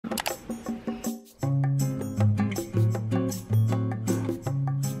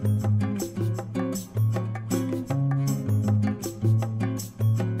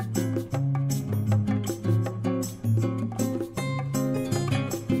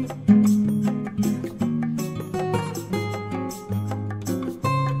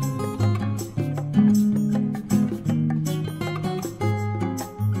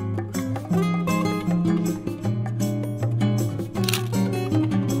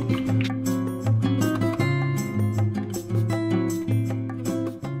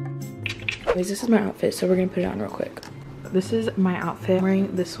Anyways, this is my outfit, so we're gonna put it on real quick. This is my outfit. I'm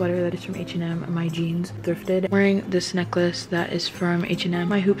wearing this sweater that is from H&M, my jeans thrifted. I'm wearing this necklace that is from H&M.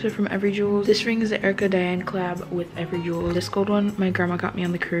 My hoops are from Every Jewels. This ring is the Erica Diane collab with Every Jewels. This gold one my grandma got me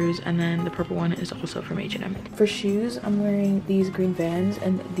on the cruise, and then the purple one is also from H&M. For shoes, I'm wearing these green Vans,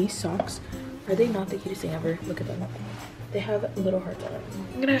 and these socks, are they not the cutest thing ever? Look at them. They have little hearts on them.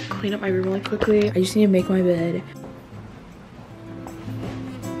 I'm gonna clean up my room really quickly. I just need to make my bed.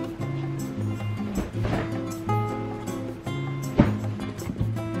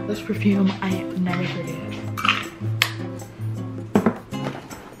 This perfume, I never forget.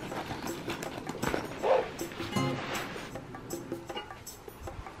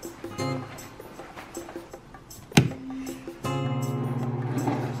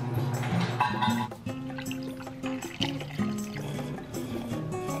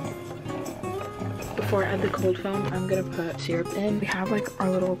 Before I add the cold foam, I'm gonna put syrup in. We have like our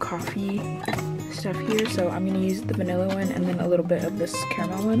little coffee stuff here, so I'm gonna use the vanilla one and then a little bit of this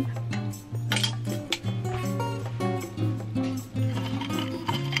caramel one.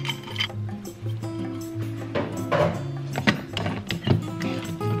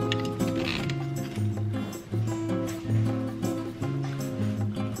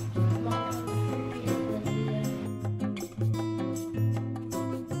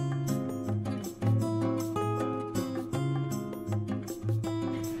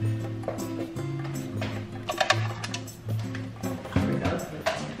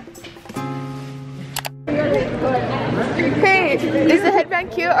 Hey, is the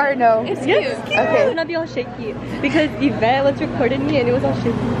headband cute or no? It's cute. Okay. It'll not be all shaky because Yvette once recorded me and it was all shaky.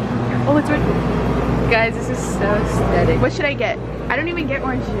 Oh, it's right. Guys, this is so aesthetic. What should I get? I don't even get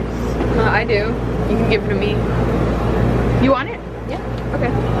orange juice. I do. You can give it to me. You want it? Yeah.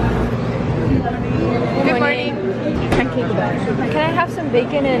 Okay. Good morning. Pancake bag. Can I have some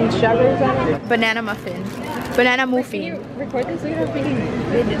bacon and strawberries on it? Banana muffin. Banana Can muffin. you record this? We have bacon.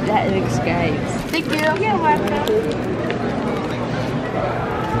 That looks great. Thank you. Yeah,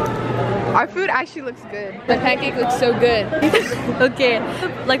 Our food actually looks good. the pancake looks so good. Okay,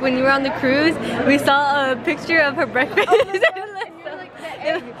 like when you were on the cruise, we saw a picture of her breakfast.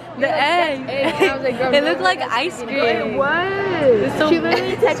 The egg. I was like, girl, it looked like ice cream. It was. So She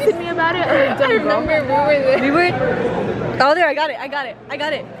literally texted me about it. I remember we were. Oh, there! I got it!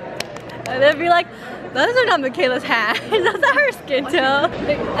 And they'd be like, "Those are not Makayla's hands. Those are her skin tone."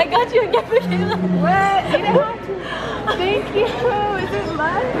 I got you again, Makayla. What? You don't have to. Thank you. Is it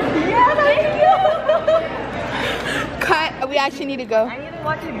lunch? Yeah, thank you. Cut. We actually need to go. I need to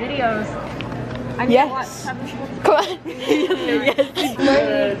watch your videos. Yes. Come on. Yes.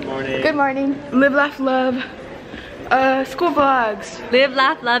 Good morning. Live, laugh, love. School vlogs. Live,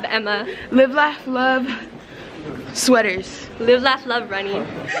 laugh, love Emma. Live, laugh, love. Sweaters. Live, laugh, love running.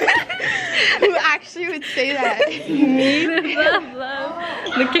 Who actually would say that? Me. Live, laugh, love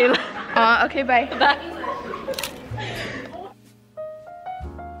Makayla. Okay, bye. Bye.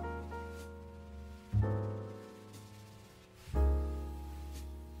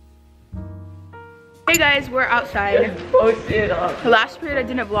 Hey guys, we're outside. Oh shit. The last period I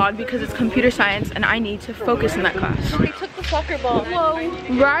didn't vlog because it's computer science and I need to focus in that class. We took the soccer ball. Whoa.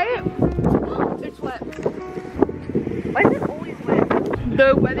 Right? It's wet. Why is it always wet?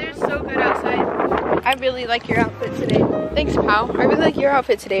 The weather's so good outside. I really like your outfit today. Thanks, pal. I really like your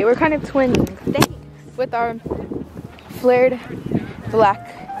outfit today. We're kind of twinning. Thanks. With our flared black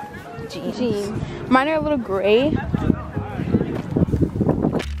jeans. Mine are a little gray.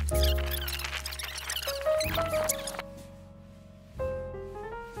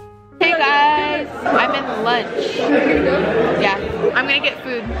 Hey guys, I'm in lunch. Yeah, I'm gonna get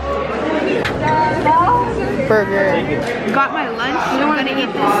food. Burger. Got my lunch. I'm gonna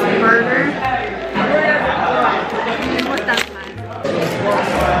eat this burger.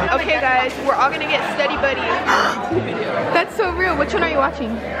 Okay guys, we're all gonna get Steady Buddy. That's so real. Which one are you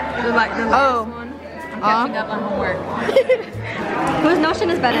watching? The last one. I'm catching up on homework. Whose notion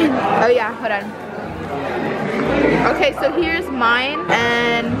is better? Oh yeah, hold on. Okay, so here's mine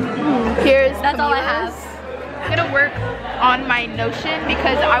and here's That's all I Camila's. have. I'm gonna work on my Notion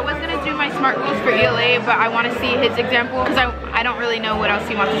because I was gonna do my smart goals for ELA, but I want to see his example because I don't really know what else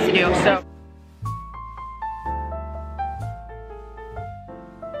he wants us to do. So.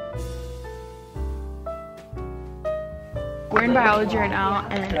 We're in biology right now,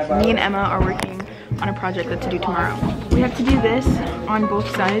 and me and Emma are working on a project that's to do tomorrow. We have to do this on both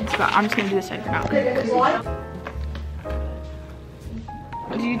sides, but I'm just gonna do this side for now.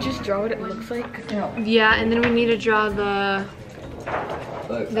 Do you just draw what it looks like? Yeah, and then we need to draw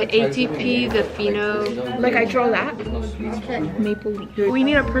The ATP, the pheno. Like I draw that. Maple leaf. We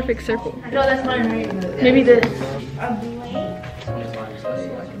need a perfect circle. No, that's mine, right? Maybe this.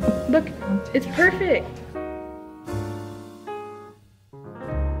 Look, it's perfect.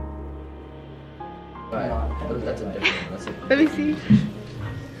 Let me see.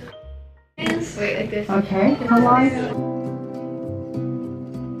 Wait, like this. Okay, come on.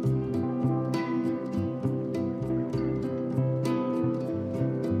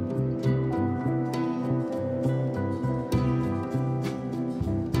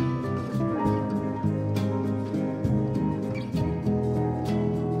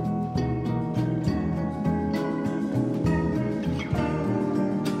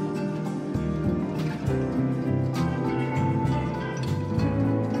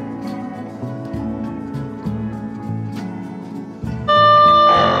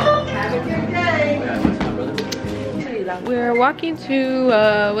 We're walking to,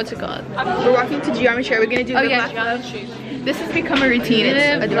 what's it called? We're walking to geometry. We're gonna do live, laugh, geometry. This has become a routine.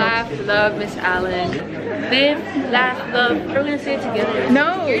 Live, laugh, love, Miss Allen. Live, laugh, love. We're gonna say it together.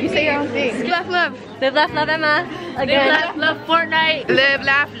 No, you say your own thing. Live, laugh, love. Live, laugh, love, Emma. Live, Again. laugh, love, Fortnite. Live,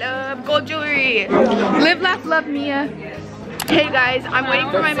 laugh, love, gold jewelry. Live, laugh, love, Mia. Hey guys, I'm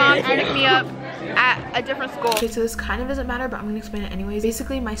waiting for my mom to pick me up at a different school. Okay, so this kind of doesn't matter, but I'm gonna explain it anyways.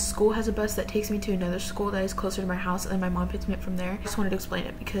 Basically, my school has a bus that takes me to another school that is closer to my house, and then my mom picks me up from there. I just wanted to explain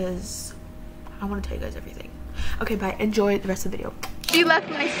it because I want to tell you guys everything. Okay, bye. Enjoy the rest of the video. She left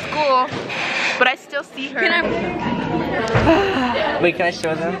my school, but I still see her. Wait, can I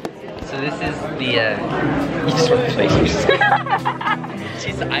show them? So this is the, you just replaced me.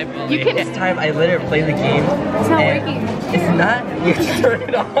 She's eyeballing. You can- This time I let her play the game. It's not working. It's not? You just turn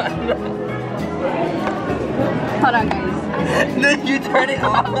it on. Hold on, guys. Then you turn it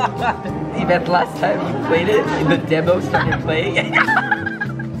on. See, Beth, last time you played it, the demo started playing.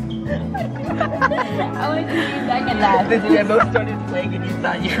 I want to see back at that. The demo started playing and you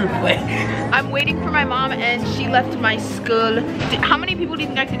thought you were playing. I'm waiting for my mom and she left my school. How many people do you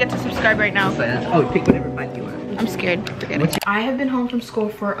think I could get to subscribe right now? Oh, pick whatever button you want. I'm scared. Forget it. I have been home from school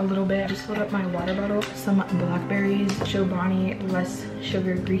for a little bit. I just filled up my water bottle, some blackberries, Chobani, less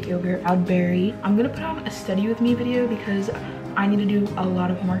sugar, Greek yogurt, cloudberry. I'm gonna put on a study with me video because I need to do a lot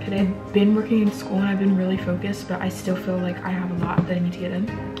of homework today. I've been working in school and I've been really focused, but I still feel like I have a lot that I need to get in.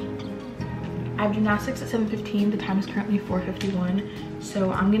 I have gymnastics at 7:15. The time is currently 4:51.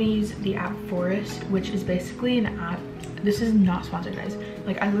 So I'm gonna use the app Forest, which is basically an app. This is not sponsored, guys.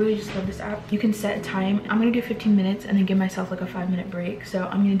 Like, I literally just love this app. You can set a time. I'm gonna do 15 minutes and then give myself like a 5-minute break. So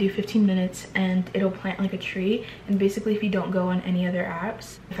I'm gonna do 15 minutes and it'll plant like a tree. And basically, if you don't go on any other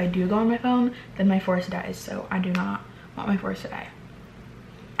apps, if I do go on my phone, then my forest dies. So I do not want my forest to die.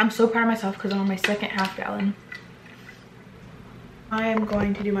 I'm so proud of myself because I'm on my second half gallon. I am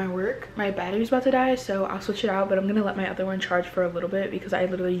going to do my work. My battery's about to die, so I'll switch it out, but I'm gonna let my other one charge for a little bit because I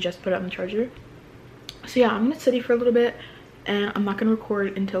literally just put it on the charger. So yeah, I'm gonna study for a little bit and I'm not gonna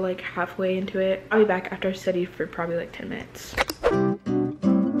record until like halfway into it. I'll be back after I study for probably like 10 minutes.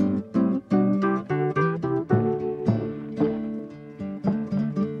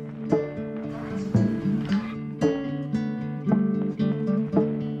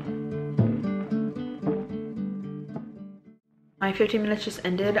 My 15 minutes just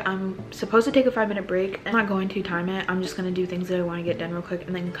ended. I'm supposed to take a 5-minute break. I'm not going to time it. I'm just gonna do things that I want to get done real quick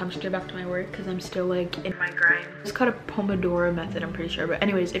and then come straight back to my work because I'm still like in my grind. It's called a Pomodoro method, I'm pretty sure. But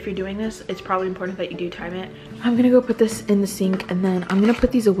anyways, if you're doing this, it's probably important that you do time it. I'm gonna go put this in the sink and then I'm gonna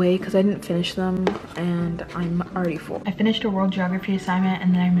put these away because I didn't finish them and I'm already full. I finished a world geography assignment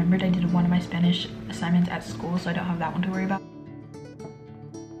and then I remembered I did one of my Spanish assignments at school, so I don't have that one to worry about.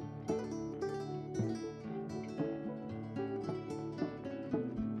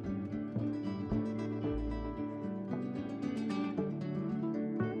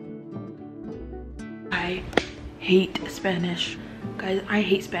 I hate Spanish. Guys, I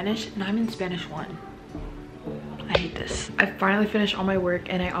hate Spanish and I'm in Spanish 1. I hate this. I finally finished all my work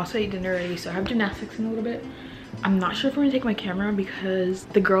and I also ate dinner already, so I have gymnastics in a little bit. I'm not sure if I'm gonna take my camera because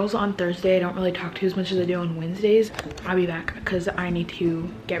the girls on Thursday I don't really talk to as much as I do on Wednesdays. I'll be back because I need to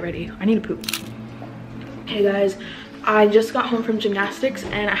get ready. I need to poop. Hey guys, I just got home from gymnastics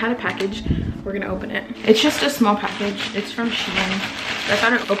and I had a package. We're gonna open it. It's just a small package. It's from Shein. I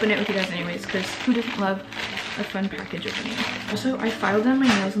thought I'd open it with you guys anyways because who doesn't love a fun package opening? Also, I filed down my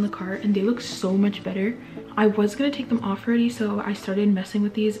nails in the cart and they look so much better. I was gonna take them off already, so I started messing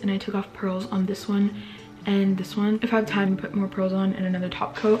with these and I took off pearls on this one and this one. If I have time, put more pearls on and another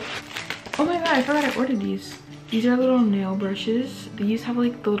top coat. Oh my god, I forgot I ordered these. These are little nail brushes. These have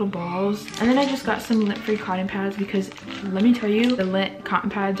like the little balls. And then I just got some lint-free cotton pads because let me tell you, the lint cotton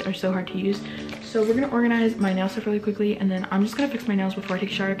pads are so hard to use. So we're gonna organize my nail stuff really quickly, and then I'm just gonna fix my nails before I take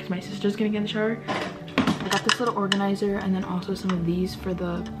a shower because my sister's gonna get in the shower. I got this little organizer and then also some of these for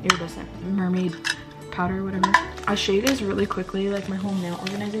the iridescent mermaid powder, whatever. I'll show you guys really quickly like my whole nail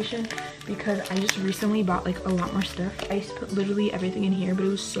organization because I just recently bought like a lot more stuff. I used to put literally everything in here, but it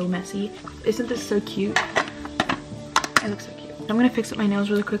was so messy. Isn't this so cute? It looks so cute. I'm gonna fix up my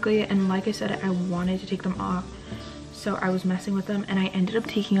nails really quickly, and like I said, I wanted to take them off, so I was messing with them and I ended up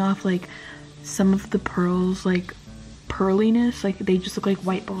taking off like some of the pearls, like pearliness, like they just look like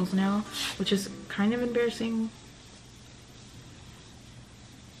white balls now, which is kind of embarrassing.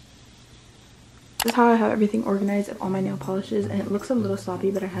 This is how I have everything organized of all my nail polishes, and it looks a little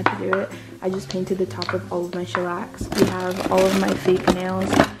sloppy, but I had to do it. I just painted the top of all of my shellacs. We have all of my fake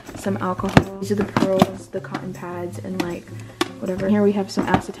nails, some alcohol. These are the pearls, the cotton pads, and like whatever. Here we have some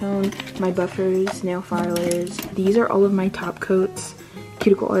acetone, my buffers, nail filers. These are all of my top coats,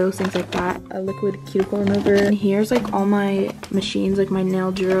 cuticle oils, things like that. A liquid cuticle remover. And here's like all my machines, like my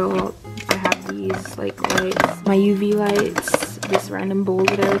nail drill. I have these like lights, my UV lights, this random bowl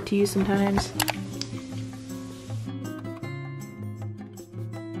that I like to use sometimes.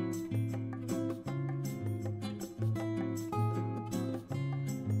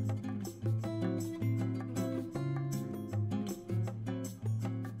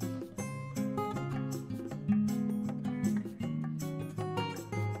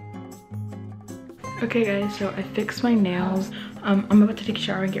 Okay guys, so I fixed my nails. I'm about to take a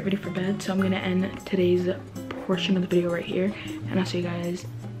shower and get ready for bed, so I'm gonna end today's portion of the video right here, and I'll see you guys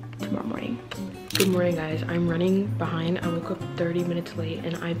tomorrow morning. Good morning guys, I'm running behind. I woke up 30 minutes late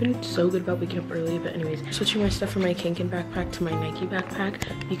and I've been so good about waking up early, but anyways, switching my stuff from my Canon backpack to my Nike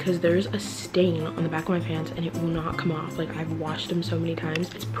backpack because there's a stain on the back of my pants and it will not come off. Like, I've washed them so many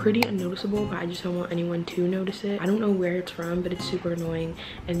times. It's pretty unnoticeable, but I just don't want anyone to notice it. I don't know where it's from, but it's super annoying,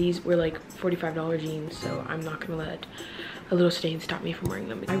 and these were like $45 jeans, so I'm not gonna let a little stain stop me from wearing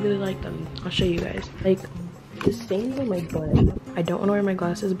them. I really like them. I'll show you guys. Like, the stains on my butt. I don't want to wear my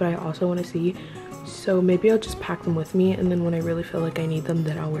glasses, but I also want to see, so maybe I'll just pack them with me, and then when I really feel like I need them,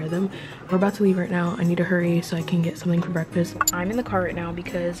 then I'll wear them. We're about to leave right now. I need to hurry so I can get something for breakfast. I'm in the car right now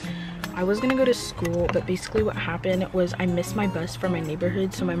because I was gonna go to school, but basically what happened was I missed my bus from my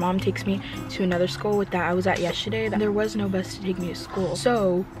neighborhood, so my mom takes me to another school with that I was at yesterday. There was no bus to take me to school,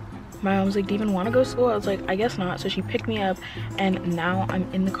 so my mom was like, do you even want to go to school? I was like, I guess not. So she picked me up, and now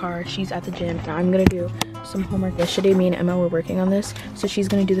I'm in the car. She's at the gym, and I'm gonna do some homework. Yesterday, me and Emma were working on this, so she's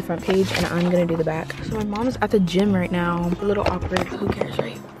gonna do the front page, and I'm gonna do the back. So my mom's at the gym right now. A little awkward. Who cares,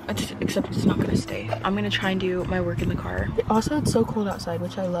 right? Except it's not gonna stay. I'm gonna try and do my work in the car. Also, it's so cold outside,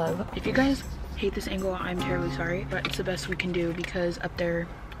 which I love. If you guys hate this angle, I'm terribly sorry, but it's the best we can do because up there,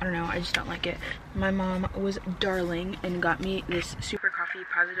 I don't know, I just don't like it. My mom was darling and got me this super coffee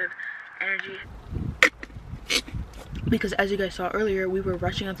positive energy because, as you guys saw earlier, we were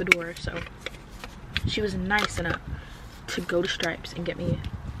rushing out the door, so she was nice enough to go to Stripes and get me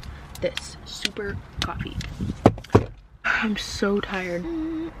this super coffee. I'm so tired.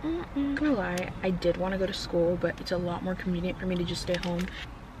 I'm gonna lie, I did want to go to school, but it's a lot more convenient for me to just stay home.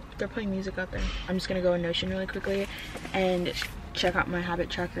 They're playing music out there. I'm just gonna go in Notion really quickly and check out my habit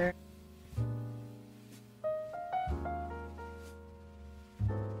tracker.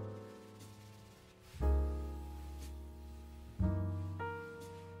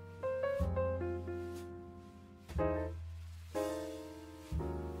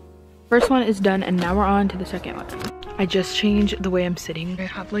 First one is done, and now we're on to the second one. I just changed the way I'm sitting. I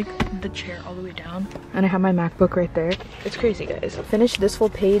have like the chair all the way down, and I have my MacBook right there. It's crazy, guys. Finished this full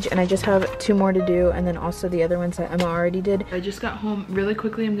page, and I just have 2 more to do, and then also the other ones that Emma already did. I just got home really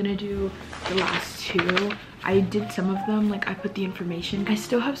quickly. I'm gonna do the last 2. I did some of them, like I put the information. I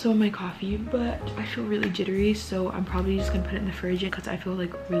still have some of my coffee, but I feel really jittery, so I'm probably just gonna put it in the fridge because I feel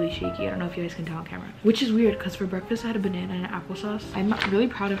like really shaky. I don't know if you guys can tell on camera, which is weird because for breakfast I had a banana and applesauce. I'm really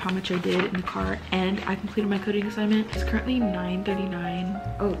proud of how much I did in the car, and I completed my coding assignment. It's currently 9:39.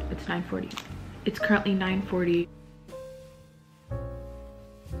 Oh, it's 9:40. It's currently 9:40.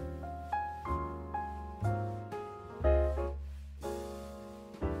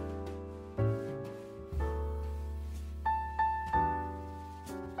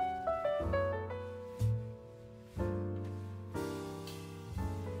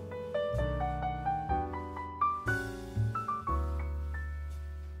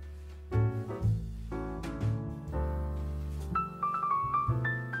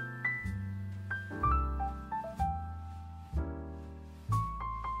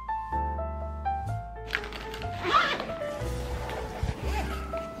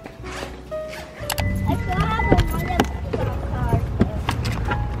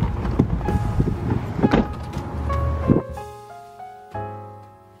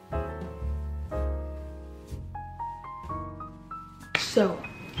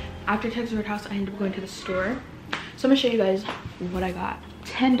 after texting her house, I ended up going to the store. So I'm gonna show you guys what I got.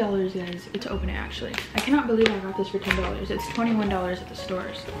 $10, guys, to open it actually. I cannot believe I got this for $10. It's $21 at the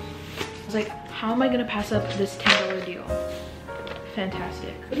stores. I was like, how am I gonna pass up this $10 deal?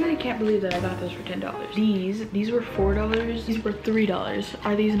 Fantastic. I really can't believe that I got this for $10. These were $4. These were $3.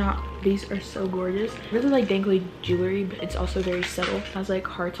 Are these not? These are so gorgeous. I really like dangly jewelry, but it's also very subtle. It has like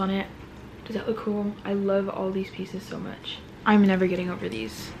hearts on it. Does that look cool? I love all these pieces so much. I'm never getting over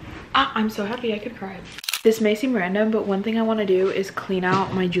these. I'm so happy I could cry. This may seem random, but one thing I want to do is clean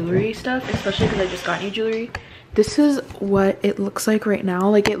out my jewelry stuff, especially because I just got new jewelry. This is what it looks like right now.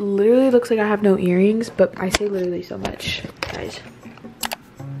 Like, it literally looks like I have no earrings, but I say literally so much, guys.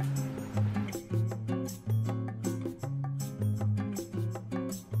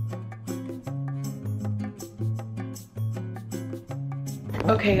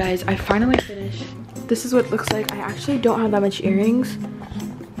 Okay guys, I finally finished. This is what it looks like. I actually don't have that much earrings,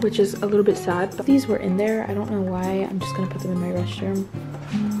 which is a little bit sad, but these were in there. I don't know why. I'm just gonna put them in my restroom.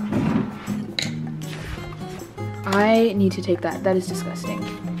 I need to take that. That is disgusting.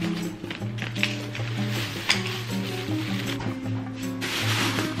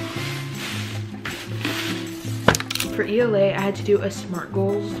 For ELA, I had to do a SMART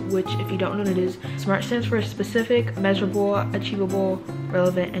goals, which if you don't know what it is, SMART stands for specific, measurable, achievable,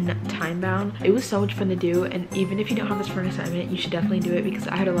 relevant, and time bound. It was so much fun to do, and even if you don't have this for an assignment, you should definitely do it because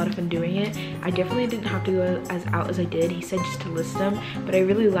I had a lot of fun doing it. I definitely didn't have to go as out as I did. He said just to list them, but I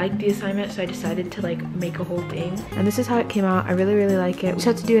really liked the assignment, so I decided to like make a whole thing. And this is how it came out. I really like it. We just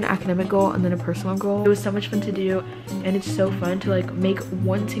had to do an academic goal and then a personal goal. It was so much fun to do, and it's so fun to like make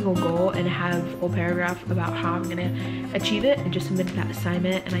one single goal and have a whole paragraph about how I'm gonna achieve it and just submit that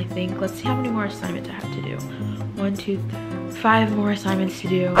assignment. And I think, let's see how many more assignments I have to do. 1, 2, 5 more assignments to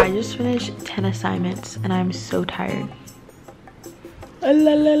do. I just finished 10 assignments and I'm so tired.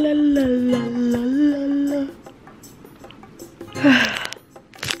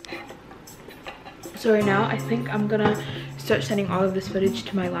 So right now I think I'm gonna start sending all of this footage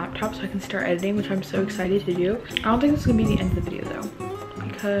to my laptop so I can start editing, which I'm so excited to do. I don't think this is gonna be the end of the video though,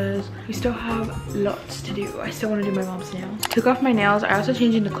 because we still have lots to do. I still want to do my mom's nails. Took off my nails. I also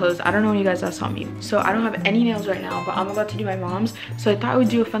changed into clothes. I don't know when you guys last saw me, so I don't have any nails right now, but I'm about to do my mom's, so I thought I would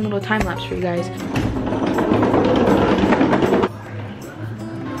do a fun little time lapse for you guys.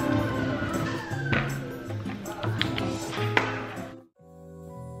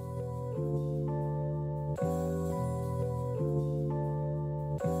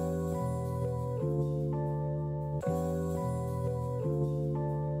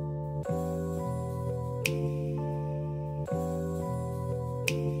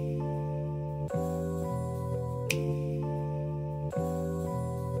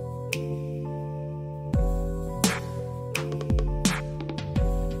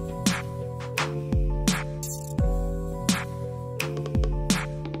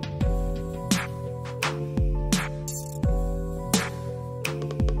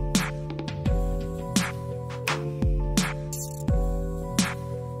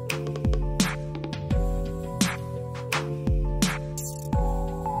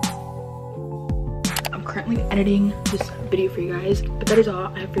 Currently editing this video for you guys, but that is all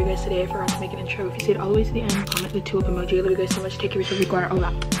I have for you guys today. I forgot to make an intro. If you stayed all the way to the end, comment the tulip emoji. I love you guys so much. Take care of yourself.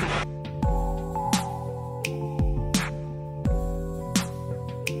 Bye.